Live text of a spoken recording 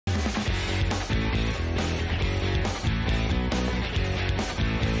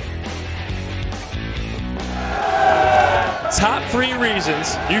top 3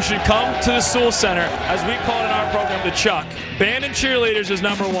 reasons you should come to the Sewall Center, as we call it in our program, the Chuck. Band and cheerleaders is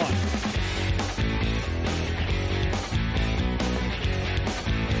number 1.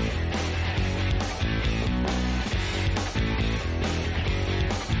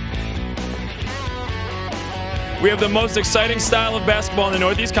 We have the most exciting style of basketball in the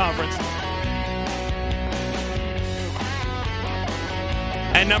Northeast Conference.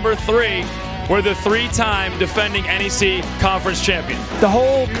 And number 3, we're the 3-time defending NEC Conference champion. The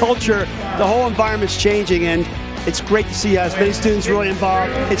whole culture, the whole environment's changing, and it's great to see as many students really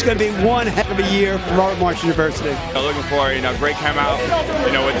involved. It's going to be one heck of a year for Robert Morris University. Looking for great come out,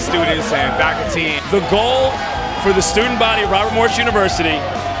 with the students and faculty. The goal for the student body of Robert Morris University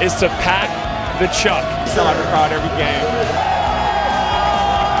is to pack the Chuck. Sell out the crowd every game.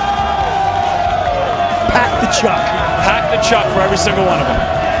 Pack the Chuck. Pack the Chuck for every single one of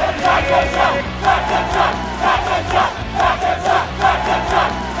them. Chuck, Chuck, Chuck, Chuck, Chuck, Chuck, Chuck, Chuck.